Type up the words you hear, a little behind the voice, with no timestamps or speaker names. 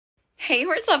Hey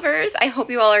horse lovers, I hope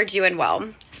you all are doing well.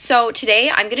 So today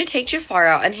I'm going to take Jafar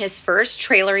out on his first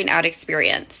trailering out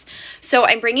experience. So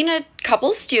I'm bringing a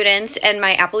couple students and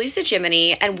my Appaloosa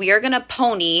Jiminy, and we are going to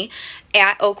pony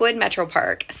at Oakwood Metro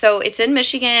Park. So it's in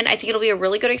Michigan. I think it'll be a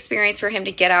really good experience for him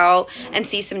to get out and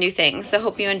see some new things. So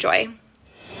hope you enjoy.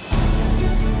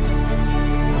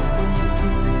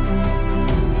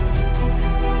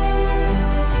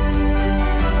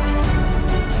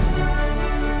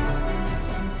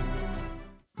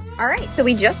 All right, so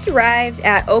we just arrived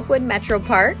at Oakwood Metro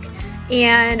Park,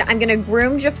 and I'm gonna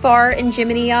groom Jafar and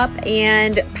Jiminy up,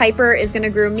 and Piper is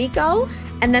gonna groom Miko,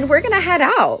 and then we're gonna head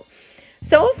out.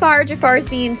 So far, Jafar's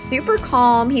being super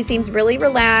calm. He seems really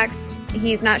relaxed.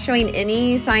 He's not showing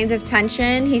any signs of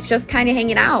tension. He's just kind of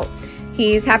hanging out.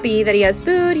 He's happy that he has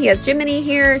food. He has Jiminy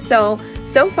here, so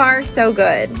far, so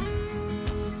good.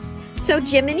 So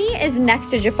Jiminy is next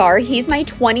to Jafar. He's my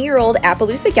 20-year-old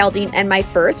Appaloosa gelding and my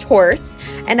first horse,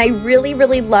 and I really,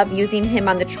 really love using him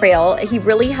on the trail. He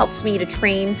really helps me to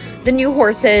train the new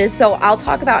horses, so I'll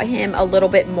talk about him a little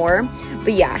bit more.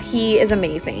 But yeah, he is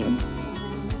amazing.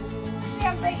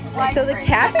 So the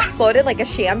cap exploded like a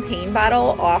champagne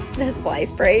bottle off this fly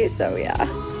spray, so yeah.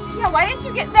 Yeah, why didn't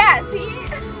you get that? See?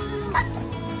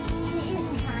 Jeez,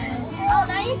 oh,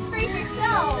 now you sprayed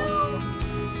yourself.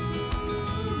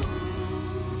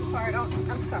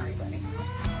 I'm sorry, buddy.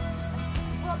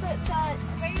 Well, the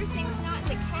sprayer thing's not in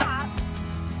the cap.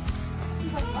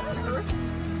 He's like, what on earth?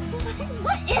 He's like,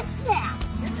 what is that?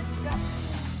 You're disgusting.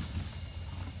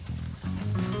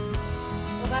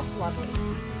 Well, that's lovely.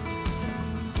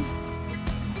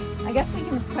 I guess we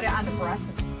can put it on the brush.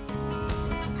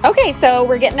 Okay, so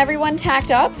we're getting everyone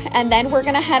tacked up, and then we're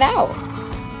gonna head out.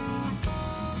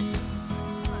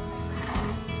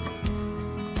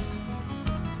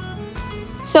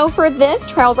 So for this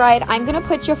trail ride, I'm gonna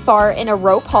put Jafar in a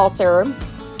rope halter.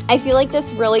 I feel like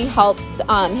this really helps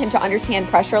him to understand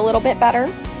pressure a little bit better.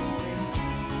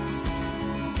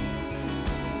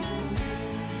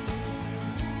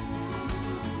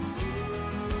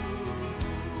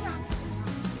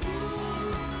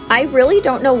 I really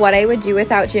don't know what I would do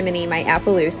without Jiminy, my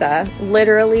Appaloosa.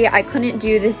 Literally, I couldn't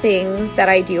do the things that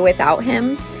I do without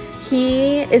him.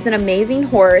 He is an amazing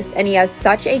horse, and he has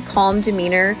such a calm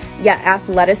demeanor, yet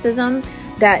athleticism,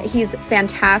 that he's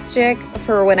fantastic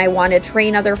for when I want to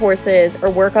train other horses or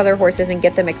work other horses and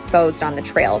get them exposed on the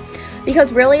trail.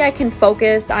 Because really I can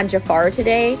focus on Jafar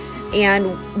today,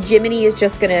 and Jiminy is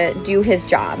just going to do his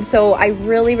job. So I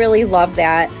really, really love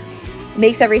that.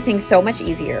 Makes everything so much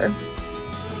easier.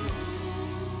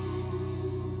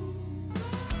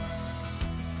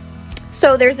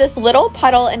 So there's this little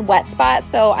puddle and wet spot,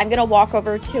 so I'm gonna walk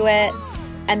over to it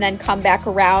and then come back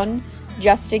around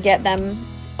just to get them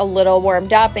a little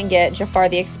warmed up and get Jafar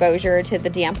the exposure to the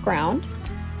damp ground.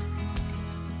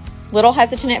 Little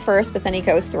hesitant at first, but then he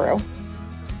goes through. No,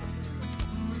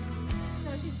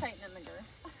 she's tightening the girth.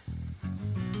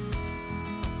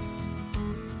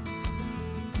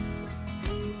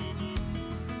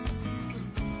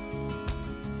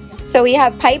 So we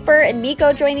have Piper and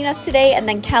Miko joining us today, and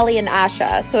then Kelly and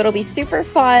Asha. So it'll be super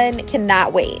fun.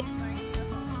 Cannot wait.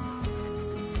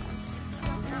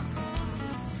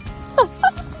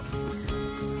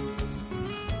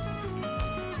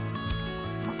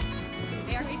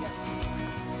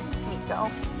 Miko.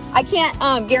 I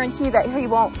can't guarantee that he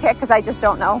won't kick because I just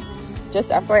don't know.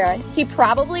 Just FYI. He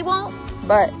probably won't,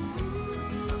 but...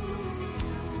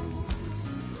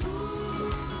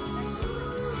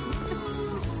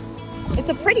 It's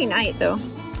a pretty night though.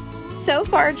 So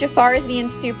far, Jafar is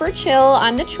being super chill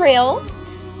on the trail.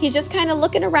 He's just kind of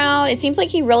looking around. It seems like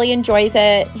he really enjoys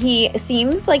it. He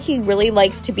seems like he really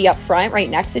likes to be up front right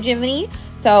next to Jiminy.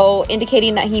 So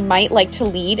indicating that he might like to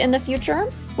lead in the future,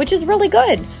 which is really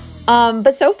good.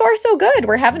 But so far so good.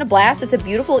 We're having a blast. It's a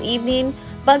beautiful evening.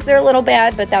 Bugs are a little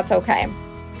bad, but that's okay.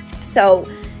 So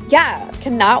yeah,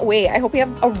 cannot wait. I hope you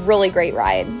have a really great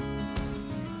ride.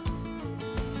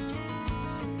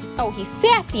 Oh, he's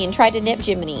sassy and tried to nip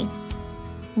Jiminy.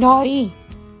 Naughty.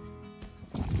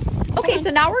 Okay,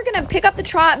 so now we're going to pick up the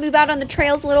trot, move out on the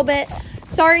trails a little bit.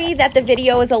 Sorry that the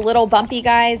video is a little bumpy,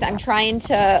 guys. I'm trying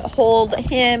to hold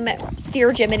him,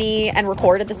 steer Jiminy, and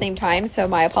record at the same time, so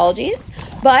my apologies.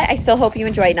 But I still hope you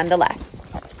enjoy it nonetheless.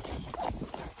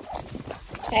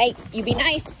 Hey, you be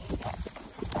nice.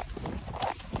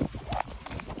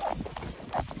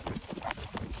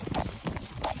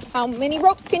 How many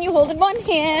ropes can you hold in one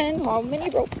hand? How many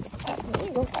ropes? How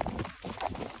many ropes?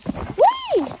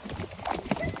 Whee!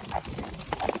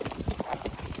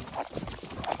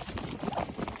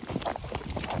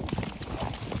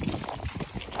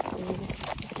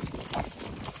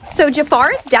 So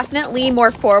Jafar is definitely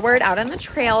more forward out on the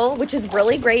trail, which is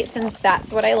really great since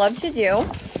that's what I love to do.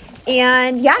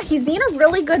 And yeah, he's being a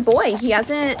really good boy. He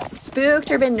hasn't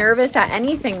spooked or been nervous at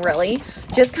anything really,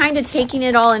 just kind of taking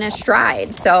it all in his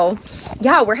stride. So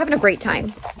yeah, we're having a great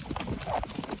time.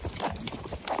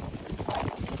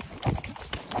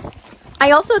 I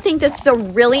also think this is a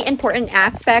really important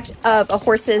aspect of a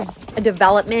horse's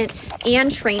development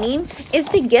and training is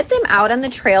to get them out on the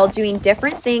trail doing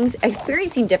different things,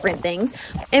 experiencing different things.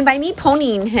 And by me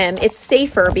ponying him, it's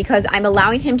safer because I'm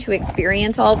allowing him to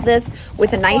experience all of this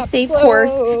with a nice, safe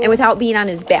horse and without being on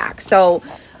his back. So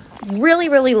really,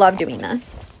 really love doing this.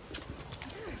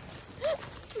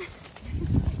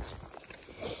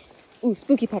 Ooh,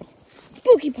 spooky puddle.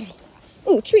 Spooky puddle.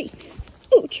 Ooh, tree.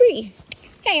 Ooh, tree.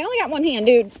 Hey, I only got one hand,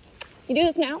 dude. You do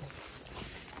this now?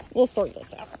 We'll sort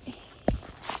this out.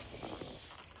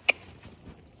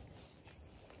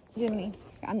 Jimmy,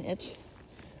 got an itch.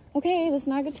 Okay, this is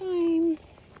not a good time.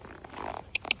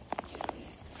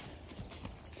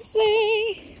 This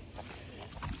way.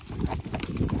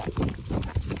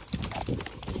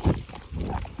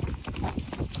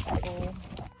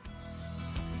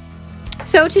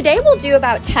 So today we'll do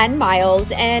about 10 miles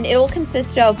and it'll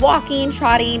consist of walking,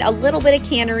 trotting, a little bit of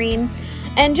cantering,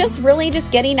 and just really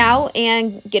just getting out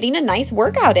and getting a nice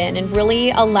workout in and really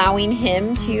allowing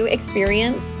him to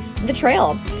experience the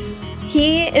trail.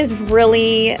 He is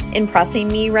really impressing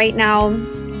me right now.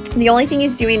 The only thing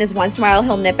he's doing is once in a while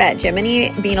he'll nip at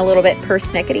Jiminy, being a little bit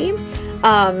persnickety.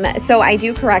 So I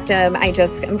do correct him.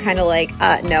 I'm kind of like,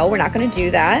 no, we're not going to do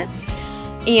that.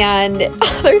 And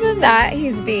other than that,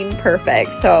 he's being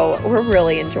perfect. So we're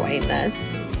really enjoying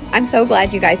this. I'm so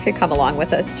glad you guys could come along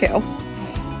with us too.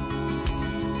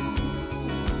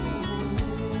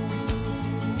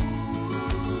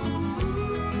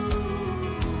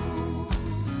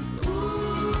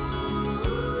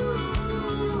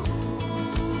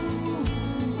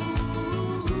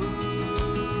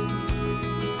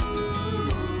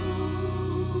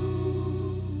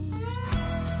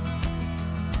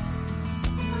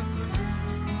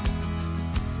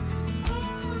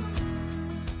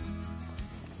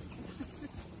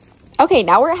 Okay,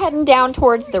 now we're heading down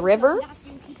towards the river.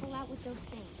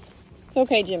 It's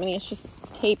okay, Jiminy. It's just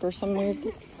tape or some weird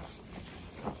thing.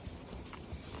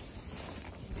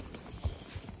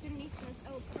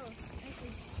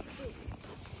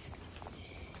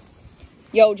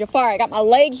 Yo, Jafar, I got my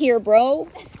leg here, bro.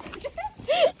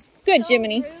 Good,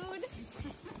 Jiminy.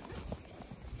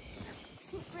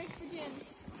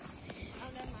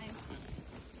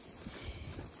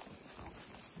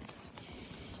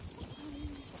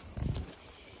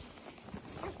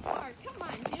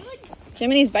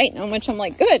 Jiminy's biting him, which I'm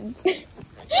like, good. Does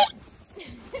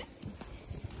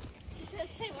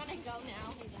they want to go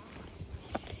now?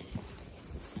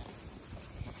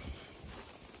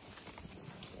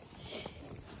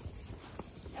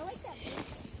 I like that.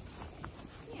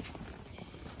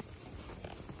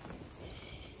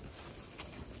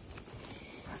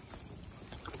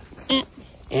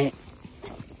 Yeah.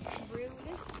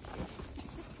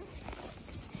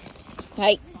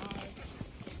 Right.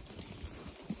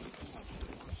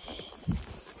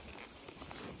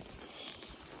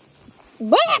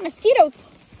 Blah, mosquitoes.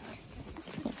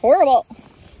 Horrible.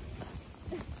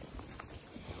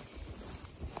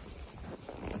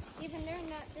 Even they're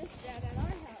not this bad at our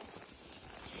house.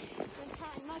 It's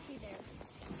hot and mucky there.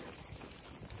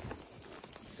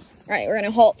 All right, we're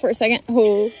gonna halt for a second.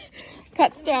 Oh,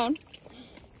 cuts down.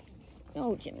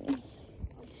 Oh, Jiminy.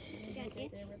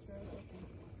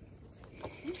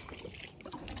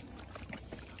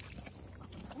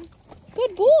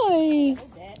 Good boy.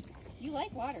 You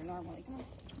like water normally. Come on.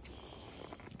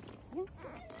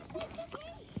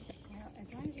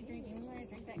 As long as you drink anywhere, I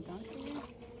drink that gunk for you.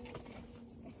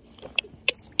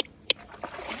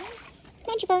 Come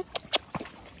on, Jafar.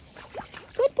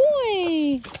 Good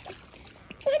boy.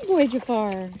 Good boy,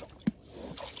 Jafar.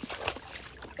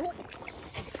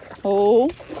 Oh,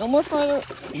 no more further.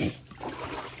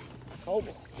 Oh,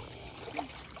 boy.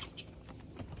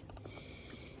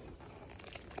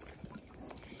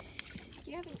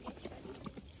 You have an itch, buddy.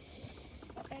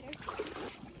 Better.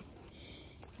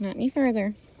 Not any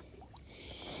further.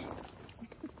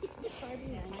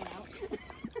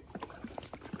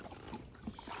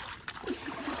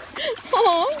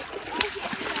 Oh,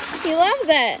 he loves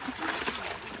it.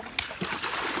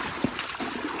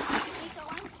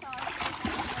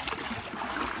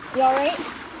 You all right?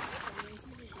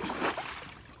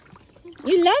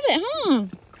 You love it, huh?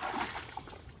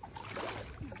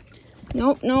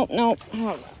 Nope, nope, nope.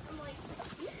 Oh.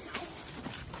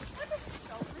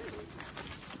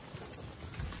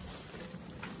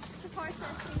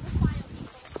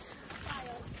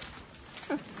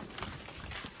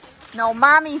 No,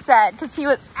 mommy said, because he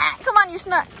was, come on, you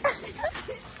snuck.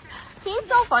 He's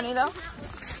so funny, though.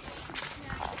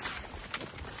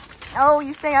 Oh,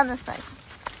 you stay on this side.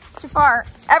 Jafar,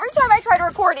 every time I try to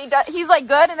record, he's like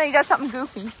good, and then he does something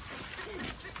goofy.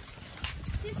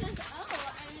 She says,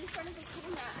 oh, I'm in front of the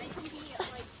camera. I can be,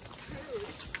 like,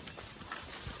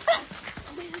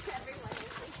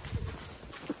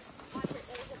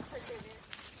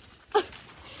 rude.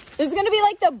 This is going to be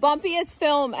like the bumpiest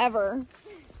film ever.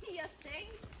 You think?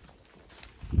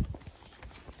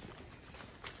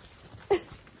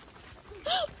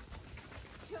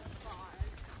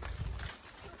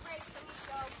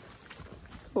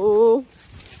 Oh.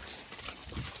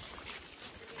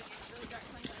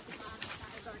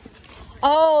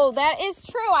 Oh, that is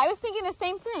true. I was thinking the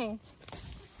same thing.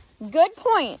 Good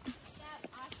point.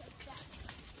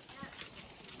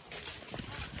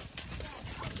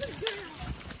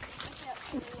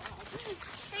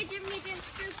 Hey, Jimmy didn't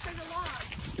scoop for the log.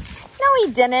 No,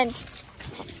 he didn't.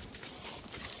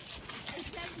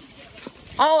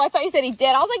 Oh, I thought you said he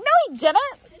did. I was like, no, he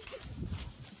didn't.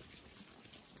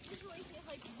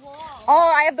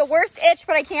 Oh, I have the worst itch,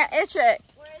 but I can't itch it.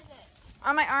 Where is it?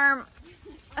 On my arm.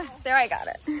 There, I got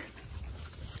it.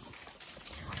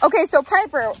 Okay, so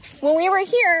Piper, when we were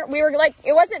here, we were like,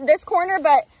 it wasn't this corner,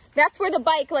 but that's where the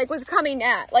bike like was coming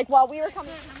at. Like while we were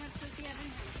coming. How much does he have in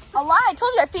here? A lot. I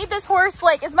told you I feed this horse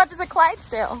like as much as a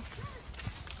Clydesdale.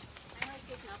 I like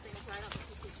this nothing, so I don't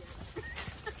think he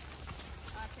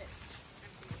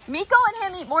should. Miko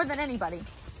and him eat more than anybody.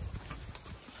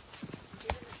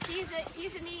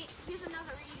 He's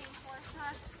another eating horse,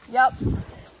 huh? Yep.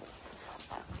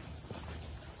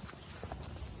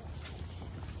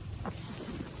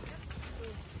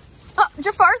 Oh,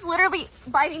 Jafar's literally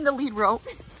biting the lead rope.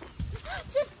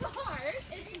 Jafar?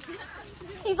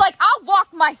 He's like, I'll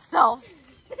walk myself. He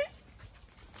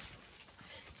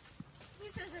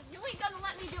says, if you ain't gonna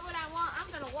let me do what I want, I'm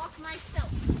gonna walk myself.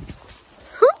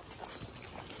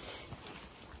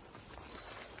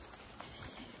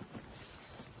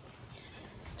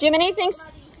 Jiminy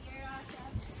thinks...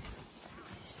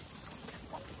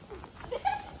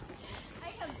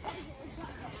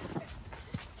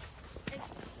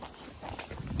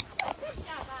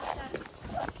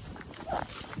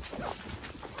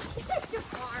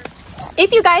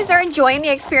 If you guys are enjoying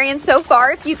the experience so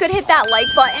far, if you could hit that like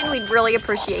button, we'd really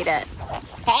appreciate it.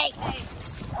 Hey.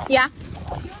 Yeah.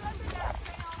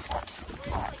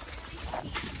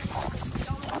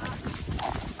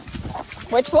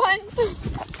 Which one?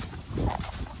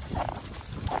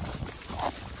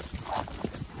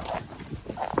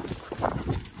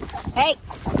 Hey,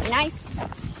 nice.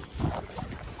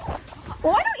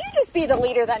 Well, why don't you just be the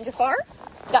leader then, Jafar?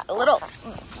 Got a little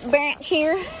branch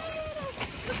here.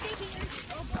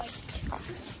 Oh boy.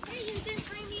 Hey, you didn't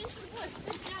bring me into the bush.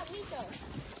 Good job, Nico.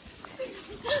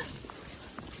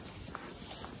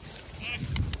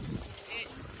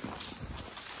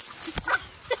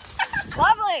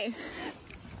 Lovely.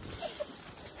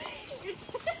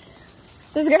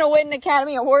 This is gonna win an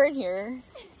Academy Award here.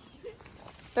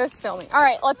 There's filming. All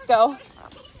right, let's go.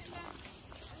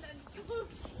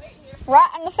 Right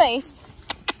in the face.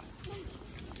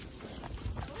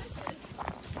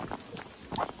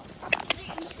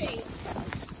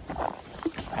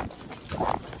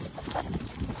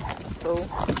 Cool.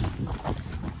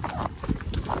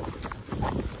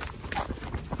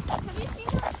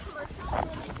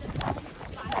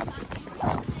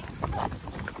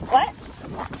 What?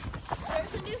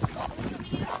 There's a new song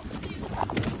coming out soon.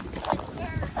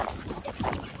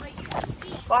 Like where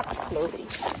it's Walk slowly.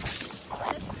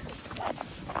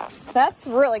 That's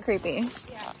really creepy.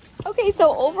 yeah. Okay,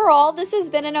 so overall, this has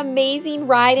been an amazing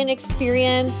ride and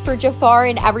experience for Jafar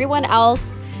and everyone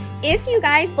else. If you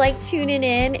guys like tuning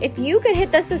in, if you could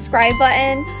hit the subscribe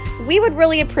button, we would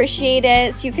really appreciate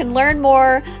it so you can learn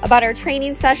more about our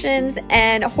training sessions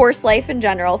and horse life in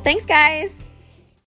general. Thanks, guys.